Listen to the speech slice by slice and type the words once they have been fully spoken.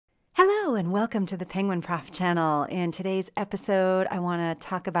Hello and welcome to the Penguin Prof channel. In today's episode, I want to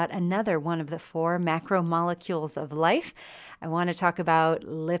talk about another one of the 4 macromolecules of life. I want to talk about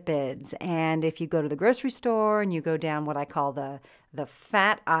lipids. And if you go to the grocery store and you go down what I call the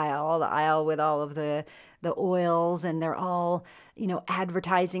fat aisle, the aisle with all of the oils, and they're all,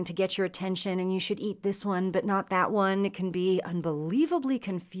 advertising to get your attention, and you should eat this one but not that one, it can be unbelievably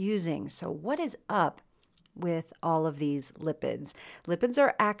confusing. So what is up with all of these lipids? Lipids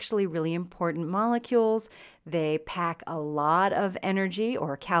are actually really important molecules. They pack a lot of energy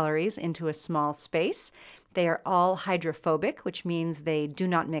or calories into a small space. They are all hydrophobic, which means they do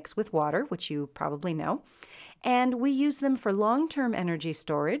not mix with water, which you probably know. And we use them for long-term energy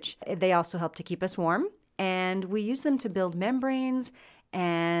storage. They also help to keep us warm. And we use them to build membranes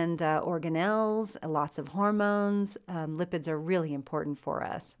and organelles, lots of hormones. Lipids are really important for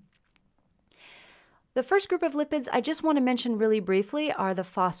us. The first group of lipids I just want to mention really briefly are the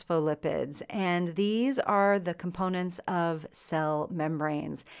phospholipids, and these are the components of cell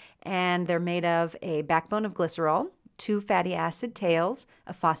membranes, and they're made of a backbone of glycerol, 2 fatty acid tails,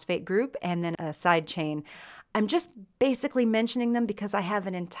 a phosphate group, and then a side chain. I'm just basically mentioning them because I have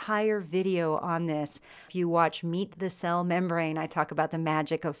an entire video on this. If you watch Meet the Cell Membrane, I talk about the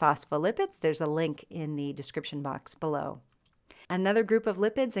magic of phospholipids. There's a link in the description box below. Another group of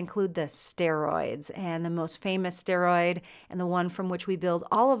lipids include the steroids, and the most famous steroid and the one from which we build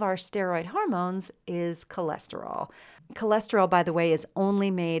all of our steroid hormones is cholesterol. Cholesterol, by the way, is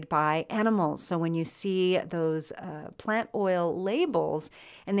only made by animals. So when you see those plant oil labels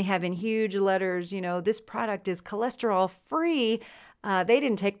and they have in huge letters, this product is cholesterol free, they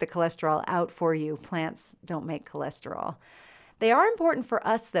didn't take the cholesterol out for you. Plants don't make cholesterol. They are important for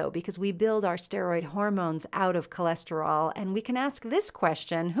us, though, because we build our steroid hormones out of cholesterol, and we can ask this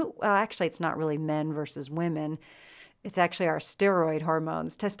question, actually, it's not really men versus women. It's actually our steroid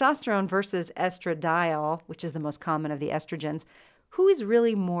hormones. Testosterone versus estradiol, which is the most common of the estrogens. Who is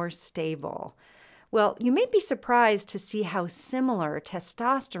really more stable? Well, you may be surprised to see how similar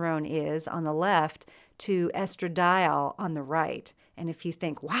testosterone is on the left to estradiol on the right. And if you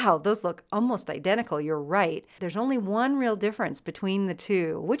think, wow, those look almost identical, you're right. There's only one real difference between the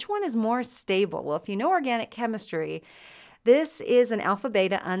two. Which one is more stable? Well, if you know organic chemistry, this is an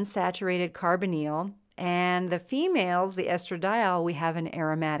alpha-beta unsaturated carbonyl. And the females, the estradiol, we have an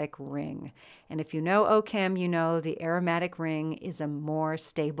aromatic ring. And if you know OChem, you know the aromatic ring is a more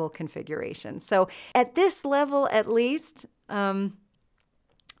stable configuration. So at this level, at least,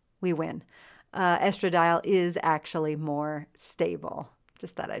 we win. Estradiol is actually more stable.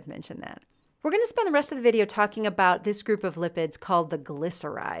 Just thought I'd mention that. We're going to spend the rest of the video talking about this group of lipids called the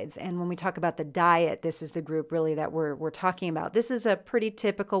glycerides. And when we talk about the diet, this is the group really that we're talking about. This is a pretty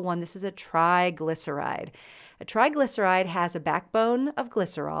typical one. This is a triglyceride. A triglyceride has a backbone of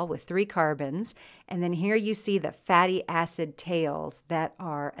glycerol with 3 carbons. And then here you see the fatty acid tails that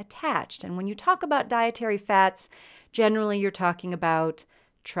are attached. And when you talk about dietary fats, generally you're talking about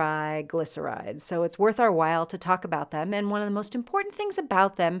triglycerides. So it's worth our while to talk about them. And one of the most important things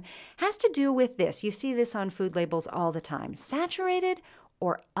about them has to do with this. You see this on food labels all the time. Saturated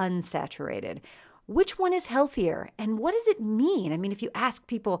or unsaturated. Which one is healthier? And what does it mean? I mean, if you ask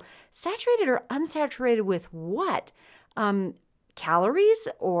people, saturated or unsaturated with what? Calories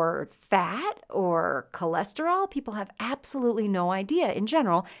or fat or cholesterol? People have absolutely no idea in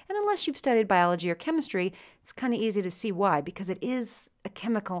general. And unless you've studied biology or chemistry, it's kind of easy to see why, because it is a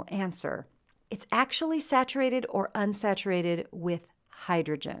chemical answer. It's actually saturated or unsaturated with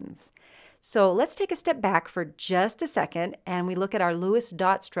hydrogens. So let's take a step back for just a second and we look at our Lewis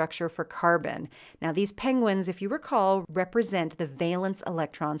dot structure for carbon. Now these penguins, if you recall, represent the valence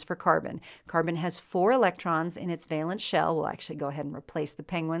electrons for carbon. Carbon has 4 electrons in its valence shell. We'll actually go ahead and replace the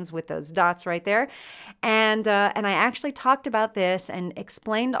penguins with those dots right there. And I actually talked about this and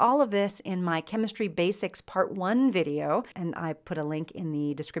explained all of this in my Chemistry Basics Part 1 video, and I put a link in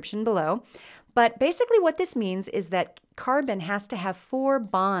the description below. But basically what this means is that carbon has to have 4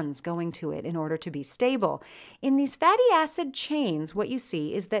 bonds going to it in order to be stable. In these fatty acid chains, what you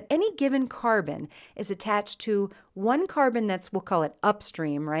see is that any given carbon is attached to one carbon that's, we'll call it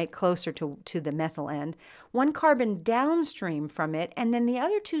upstream, right, closer to the methyl end, one carbon downstream from it, and then the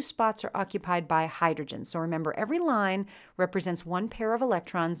other 2 spots are occupied by hydrogen. So remember, every line represents 1 pair of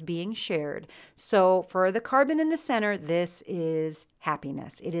electrons being shared. So for the carbon in the center, this is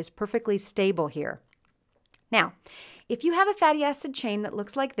happiness. It is perfectly stable here. Now, if you have a fatty acid chain that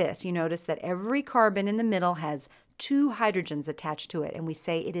looks like this, you notice that every carbon in the middle has 2 hydrogens attached to it, and we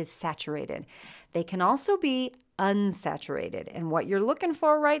say it is saturated. They can also be unsaturated. And what you're looking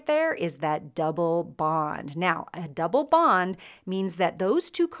for right there is that double bond. Now, a double bond means that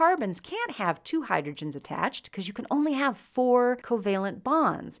those 2 carbons can't have 2 hydrogens attached because you can only have 4 covalent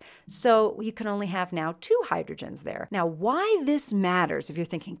bonds. So you can only have now 2 hydrogens there. Now, why this matters, if you're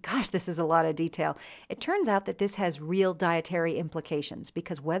thinking, gosh, this is a lot of detail, it turns out that this has real dietary implications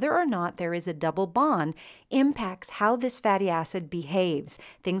because whether or not there is a double bond impacts how this fatty acid behaves.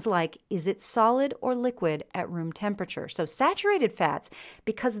 Things like, is it solid or liquid at room temperature? So saturated fats,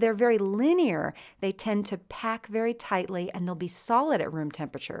 because they're very linear, they tend to pack very tightly and they'll be solid at room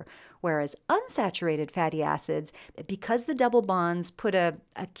temperature. Whereas unsaturated fatty acids, because the double bonds put a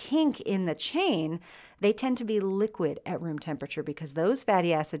kink in the chain, they tend to be liquid at room temperature because those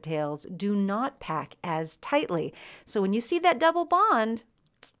fatty acid tails do not pack as tightly. So when you see that double bond,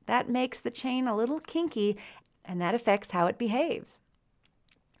 that makes the chain a little kinky and that affects how it behaves.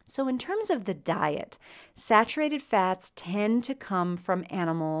 So in terms of the diet, saturated fats tend to come from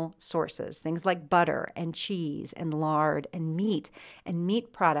animal sources, things like butter and cheese and lard and meat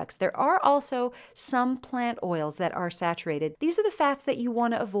products. There are also some plant oils that are saturated. These are the fats that you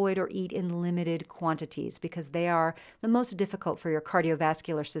want to avoid or eat in limited quantities because they are the most difficult for your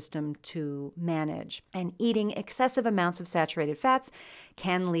cardiovascular system to manage. And eating excessive amounts of saturated fats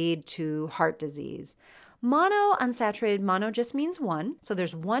can lead to heart disease. Monounsaturated, mono just means one. So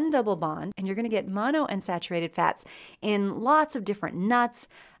there's one double bond, and you're going to get monounsaturated fats in lots of different nuts,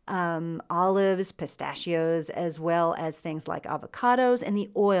 olives, pistachios, as well as things like avocados and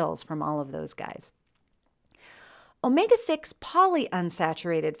the oils from all of those guys. Omega-6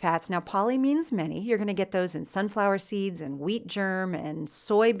 polyunsaturated fats. Now, poly means many. You're going to get those in sunflower seeds and wheat germ and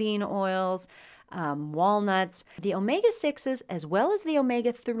soybean oils, walnuts. The omega-6s as well as the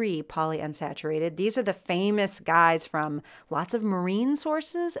omega-3 polyunsaturated, these are the famous guys from lots of marine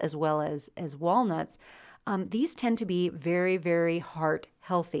sources as well as walnuts. These tend to be very, very heart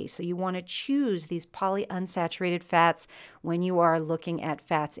healthy. So you want to choose these polyunsaturated fats when you are looking at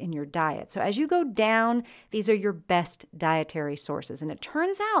fats in your diet. So as you go down, these are your best dietary sources. And it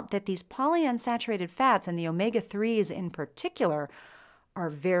turns out that these polyunsaturated fats and the omega-3s in particular are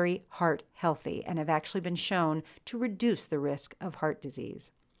very heart healthy and have actually been shown to reduce the risk of heart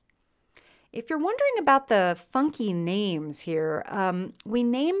disease. If you're wondering about the funky names here, we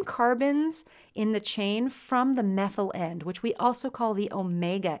name carbons in the chain from the methyl end, which we also call the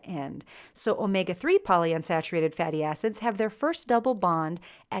omega end. So omega-3 polyunsaturated fatty acids have their first double bond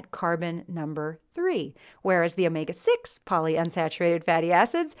at carbon number 3, whereas the omega-6 polyunsaturated fatty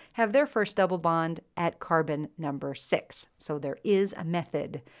acids have their first double bond at carbon number 6. So there is a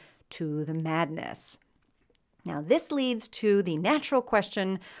method to the madness. Now, this leads to the natural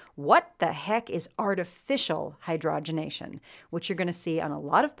question, what the heck is artificial hydrogenation? Which you're going to see on a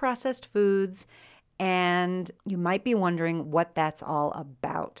lot of processed foods, and you might be wondering what that's all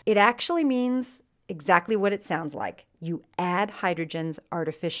about. It actually means exactly what it sounds like. You add hydrogens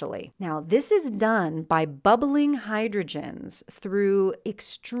artificially. Now, this is done by bubbling hydrogens through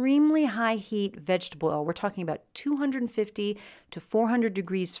extremely high heat vegetable oil. We're talking about 250 to 400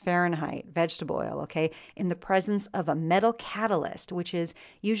 degrees Fahrenheit vegetable oil, okay, in the presence of a metal catalyst, which is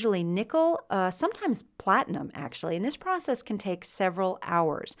usually nickel, sometimes platinum, actually. And this process can take several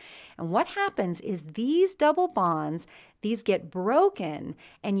hours. And what happens is these double bonds, these get broken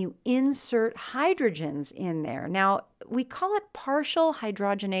and you insert hydrogens in there. Now, we call it partial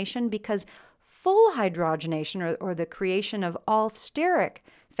hydrogenation because full hydrogenation or the creation of all steric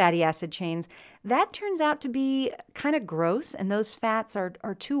fatty acid chains, that turns out to be kind of gross, and those fats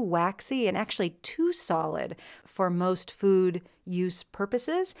are too waxy and actually too solid for most food use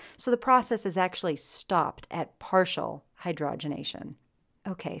purposes. So the process is actually stopped at partial hydrogenation.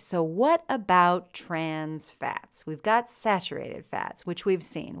 Okay, so what about trans fats? We've got saturated fats, which we've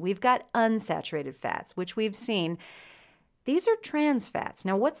seen. We've got unsaturated fats, which we've seen. These are trans fats.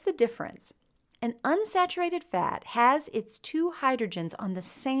 Now, what's the difference? An unsaturated fat has its 2 hydrogens on the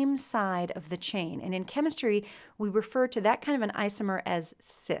same side of the chain. And in chemistry, we refer to that kind of an isomer as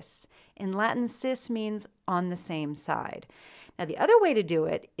cis. In Latin, cis means on the same side. Now, the other way to do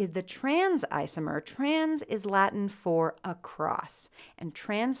it is the trans isomer. Trans is Latin for across. And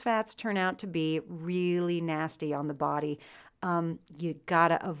trans fats turn out to be really nasty on the body. You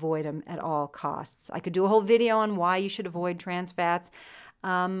gotta avoid them at all costs. I could do a whole video on why you should avoid trans fats.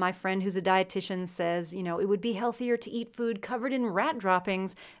 My friend who's a dietitian says, you know, it would be healthier to eat food covered in rat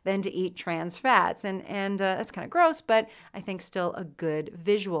droppings than to eat trans fats. And that's kind of gross, but I think still a good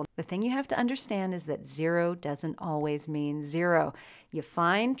visual. The thing you have to understand is that zero doesn't always mean zero. You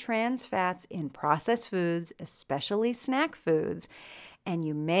find trans fats in processed foods, especially snack foods, and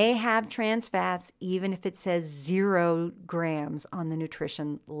you may have trans fats even if it says 0 grams on the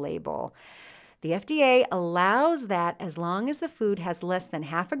nutrition label. The FDA allows that as long as the food has less than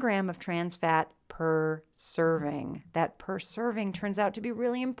half a gram of trans fat per serving. That per serving turns out to be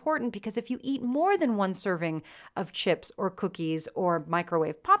really important because if you eat more than 1 serving of chips or cookies or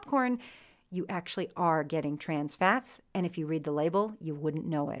microwave popcorn, you actually are getting trans fats. And if you read the label, you wouldn't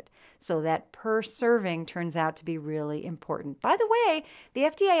know it. So that per serving turns out to be really important. By the way, the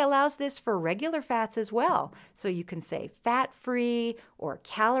FDA allows this for regular fats as well. So you can say fat-free or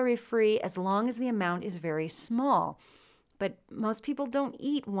calorie-free as long as the amount is very small. But most people don't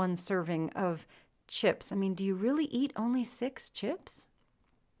eat 1 serving of chips. I mean, do you really eat only 6 chips?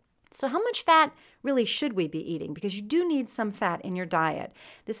 So how much fat really should we be eating? Because you do need some fat in your diet.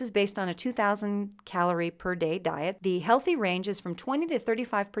 This is based on a 2,000 calorie per day diet. The healthy range is from 20 to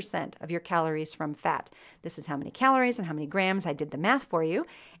 35% of your calories from fat. This is how many calories and how many grams. I did the math for you.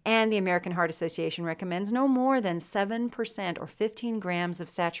 And the American Heart Association recommends no more than 7% or 15 grams of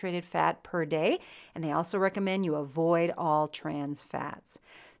saturated fat per day. And they also recommend you avoid all trans fats.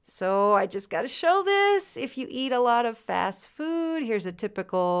 So I just got to show this. If you eat a lot of fast food, here's a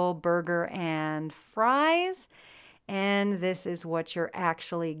typical burger and fries. And this is what you're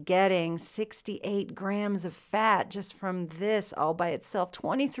actually getting. 68 grams of fat just from this all by itself.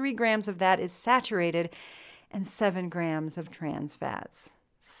 23 grams of that is saturated and 7 grams of trans fats.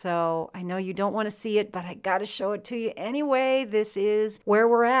 So I know you don't want to see it, but I got to show it to you anyway. This is where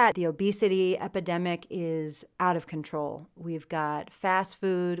we're at. The obesity epidemic is out of control. We've got fast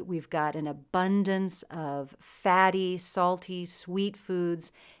food. We've got an abundance of fatty, salty, sweet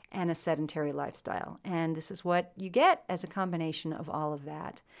foods and a sedentary lifestyle. And this is what you get as a combination of all of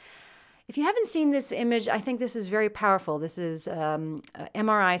that. If you haven't seen this image, I think this is very powerful. This is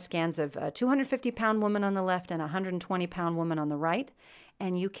MRI scans of a 250-pound woman on the left and a 120-pound woman on the right.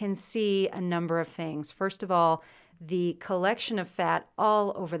 And you can see a number of things. First of all, the collection of fat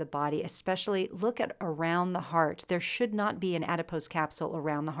all over the body, especially look at around the heart. There should not be an adipose capsule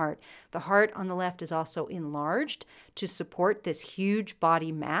around the heart. The heart on the left is also enlarged to support this huge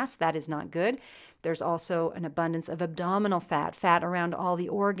body mass. That is not good. There's also an abundance of abdominal fat, fat around all the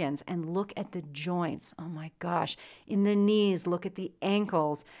organs. And look at the joints. Oh my gosh. In the knees, look at the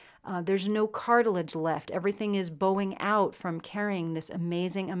ankles. There's no cartilage left. Everything is bowing out from carrying this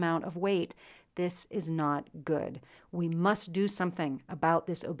amazing amount of weight. This is not good. We must do something about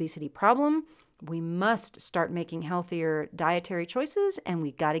this obesity problem. We must start making healthier dietary choices, and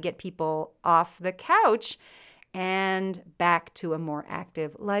we got to get people off the couch and back to a more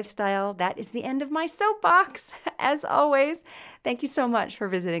active lifestyle. That is the end of my soapbox. As always, thank you so much for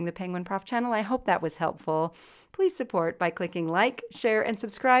visiting the Penguin Prof channel. I hope that was helpful. Please support by clicking like, share, and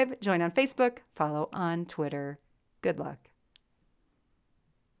subscribe. Join on Facebook, follow on Twitter. Good luck.